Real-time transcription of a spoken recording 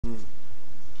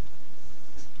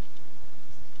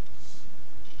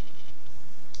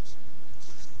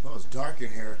dark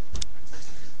in here.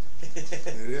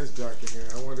 It is dark in here.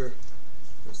 I wonder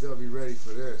if they'll be ready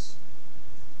for this.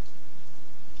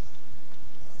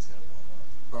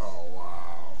 Oh,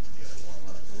 wow.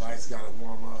 The lights got to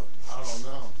warm up. I don't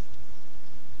know.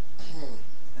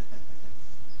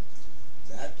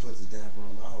 That puts a damper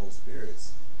on my whole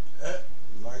spirits. The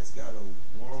lights got to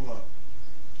warm up.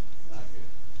 Not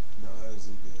good. No, that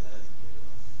isn't good. That isn't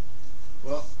good.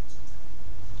 Well,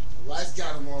 the lights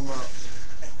got to warm up.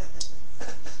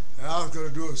 I was going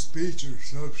to do a speech or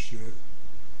some shit.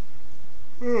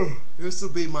 This will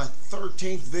be my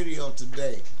 13th video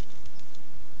today.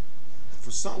 For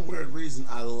some weird reason,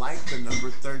 I like the number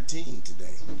 13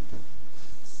 today.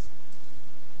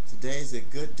 Today is a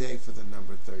good day for the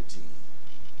number 13.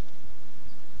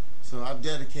 So I've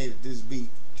dedicated this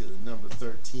beat to the number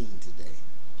 13 today.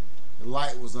 The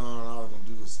light was on, I was going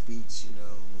to do a speech, you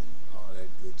know, and all that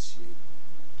good shit.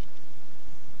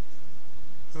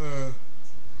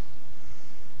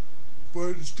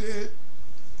 But instead,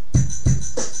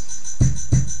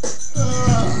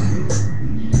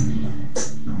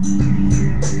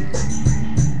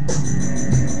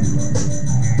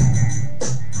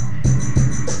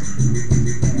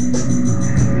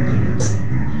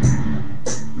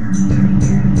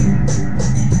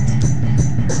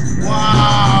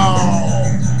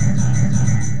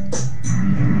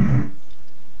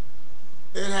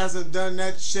 hasn't done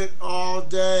that shit all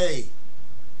day.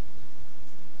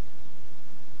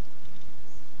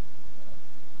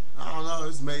 I don't know,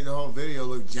 this made the whole video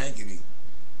look jankety.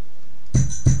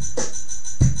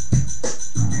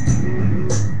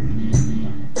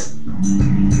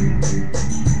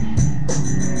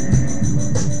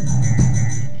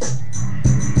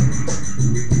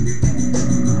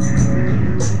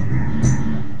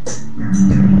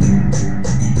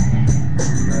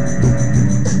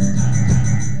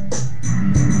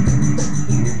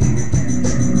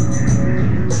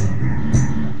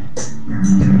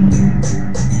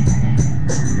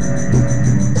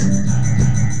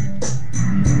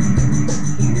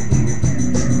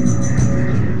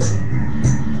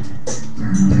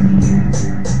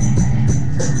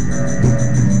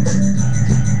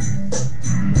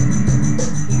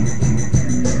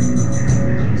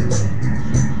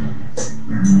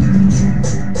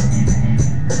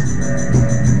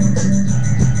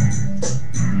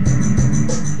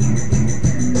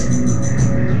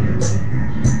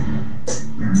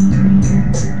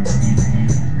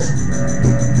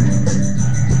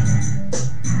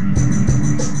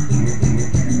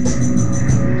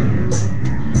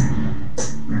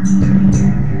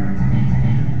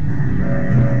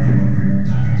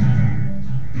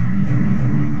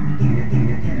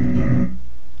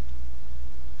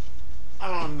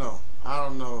 I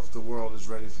don't know if the world is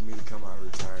ready for me to come out of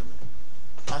retirement.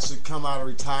 I should come out of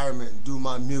retirement and do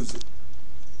my music.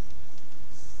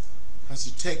 I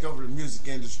should take over the music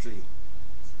industry.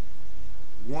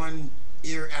 One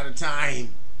ear at a time.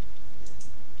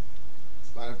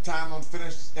 By the time I'm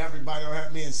finished, everybody will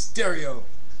have me in stereo.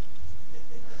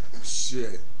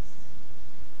 Shit.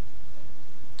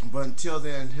 But until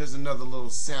then, here's another little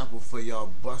sample for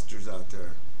y'all busters out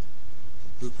there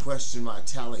who question my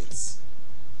talents.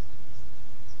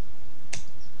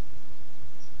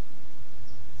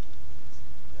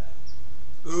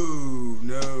 Ooh,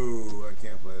 no, I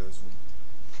can't play this one.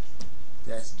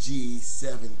 That's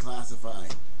G7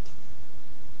 classified.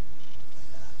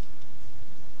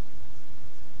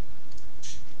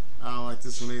 I don't like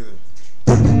this one either.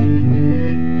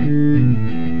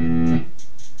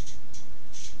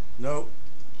 Nope.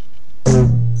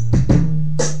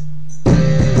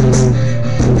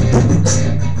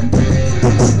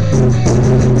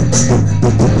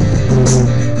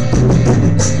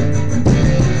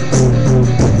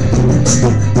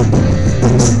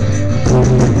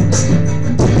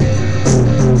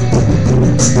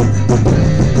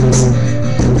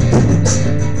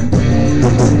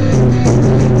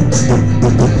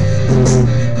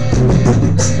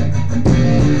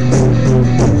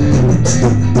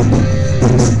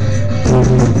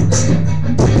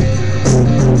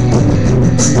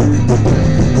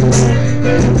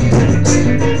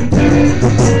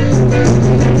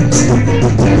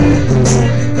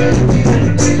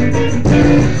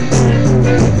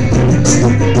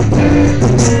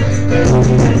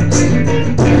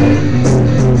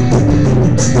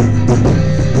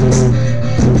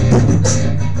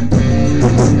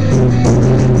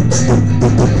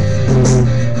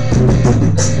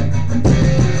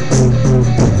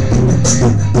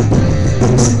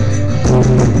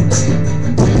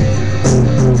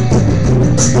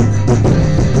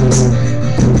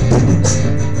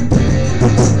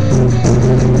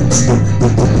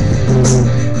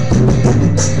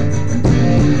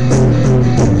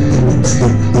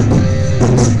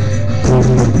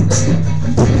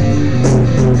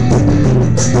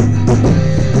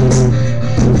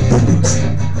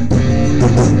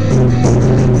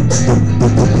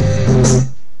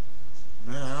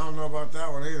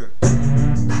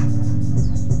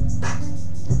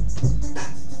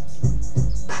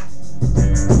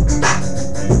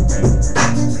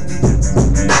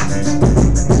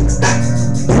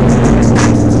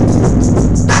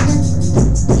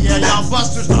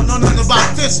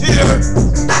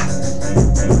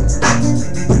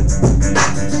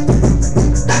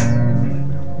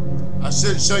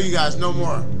 couldn't show you guys no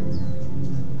more.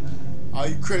 All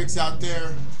you critics out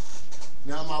there,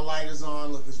 now my light is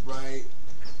on. Look, it's bright.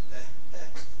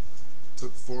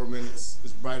 Took 4 minutes.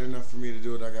 It's bright enough for me to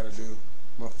do what I gotta do.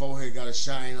 My forehead got a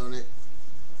shine on it.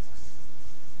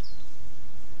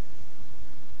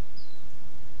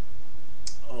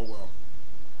 Oh well.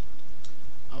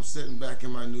 I'm sitting back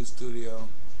in my new studio.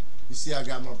 You see I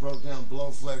got my broke down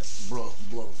Blowflex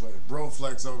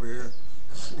over here.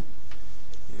 You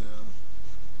know.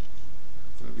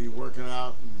 I'm gonna be working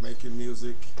out and making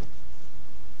music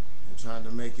and trying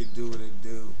to make it do what it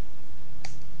do.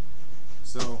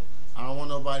 So I don't want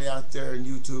nobody out there in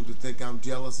YouTube to think I'm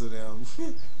jealous of them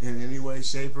in any way,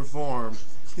 shape, or form,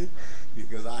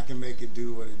 because I can make it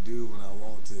do what it do when I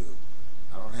want to.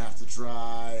 I don't have to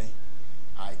try.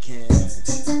 I can.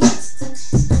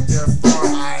 Therefore,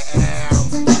 I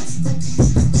am.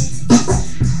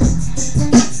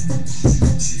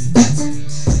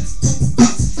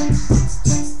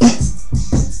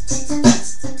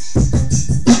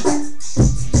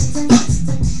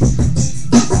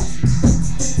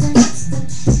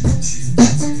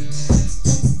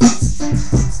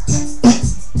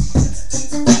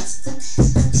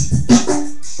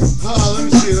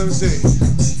 Let me see.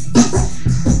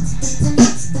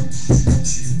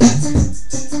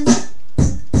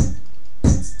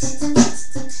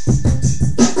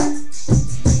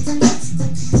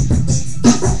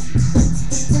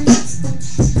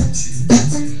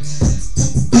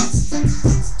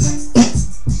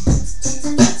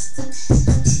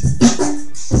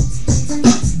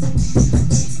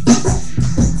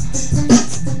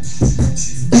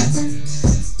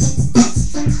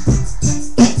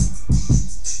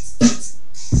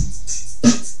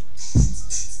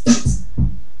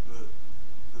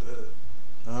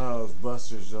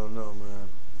 Busters don't know, man.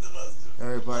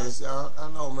 Everybody's, I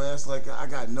know, man. It's like I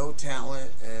got no talent,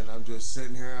 and I'm just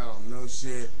sitting here. I don't know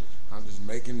shit. I'm just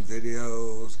making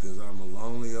videos because I'm a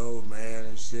lonely old man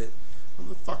and shit.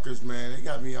 Motherfuckers, man, they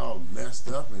got me all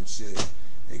messed up and shit.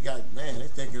 They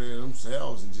thinking of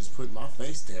themselves and just put my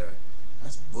face there.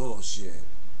 That's bullshit.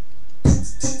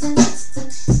 That's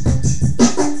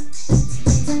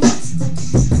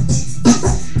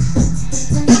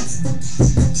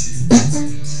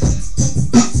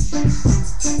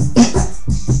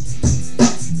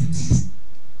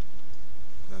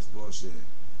bullshit.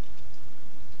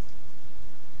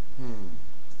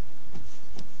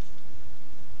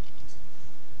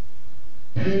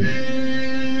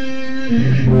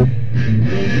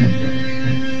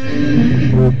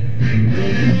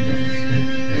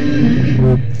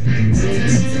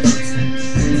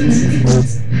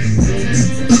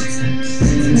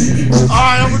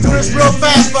 Alright, I'm gonna do this real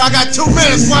fast, but I got 2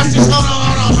 minutes. Watch this. Hold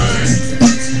on, man.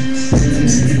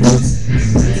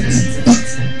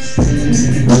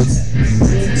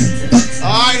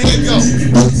 Alright, here you go.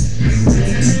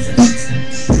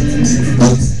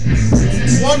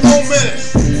 1 more minute.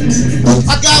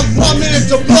 I got 1 minute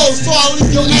to blow, so I'll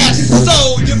leave your ass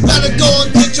so you better go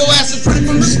and get your ass free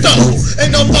from the stove.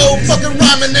 Ain't no more fucking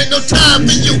rhyming, ain't no time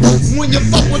for you. When you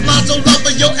fuck with Lonzo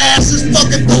Lover, your ass is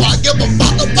fucking full. I give a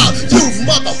fuck about you,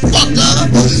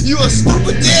 motherfucker. You a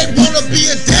stupid dead, wanna be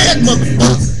a dead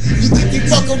motherfucker. You think you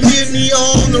fuck with me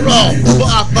on the raw? Well,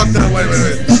 I fucked up. Wait a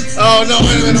minute. Oh no,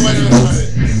 wait a minute.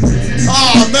 Oh,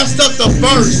 I messed up the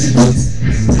verse.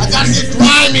 I gotta get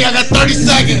grimy. I got 30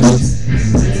 seconds.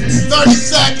 30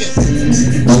 seconds.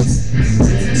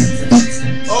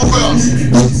 Oh well.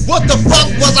 What the fuck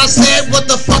was I said? What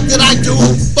the fuck did I do?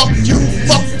 Fuck you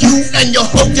and your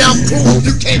whole damn crew.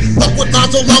 You can't fuck with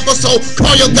Lonzo Lover, so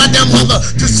call your goddamn mother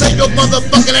to save your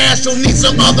motherfucking ass. You'll need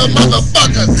some other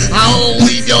motherfuckers. I'll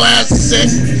leave your ass sick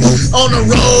on the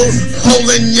road,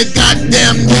 holding your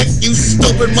goddamn neck. You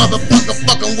stupid motherfucker,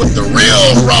 fucking with the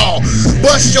real raw.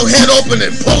 Bust your head open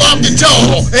and pull off your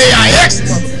jaw. AIX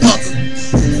motherfucker.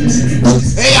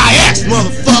 AIX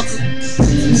motherfucker.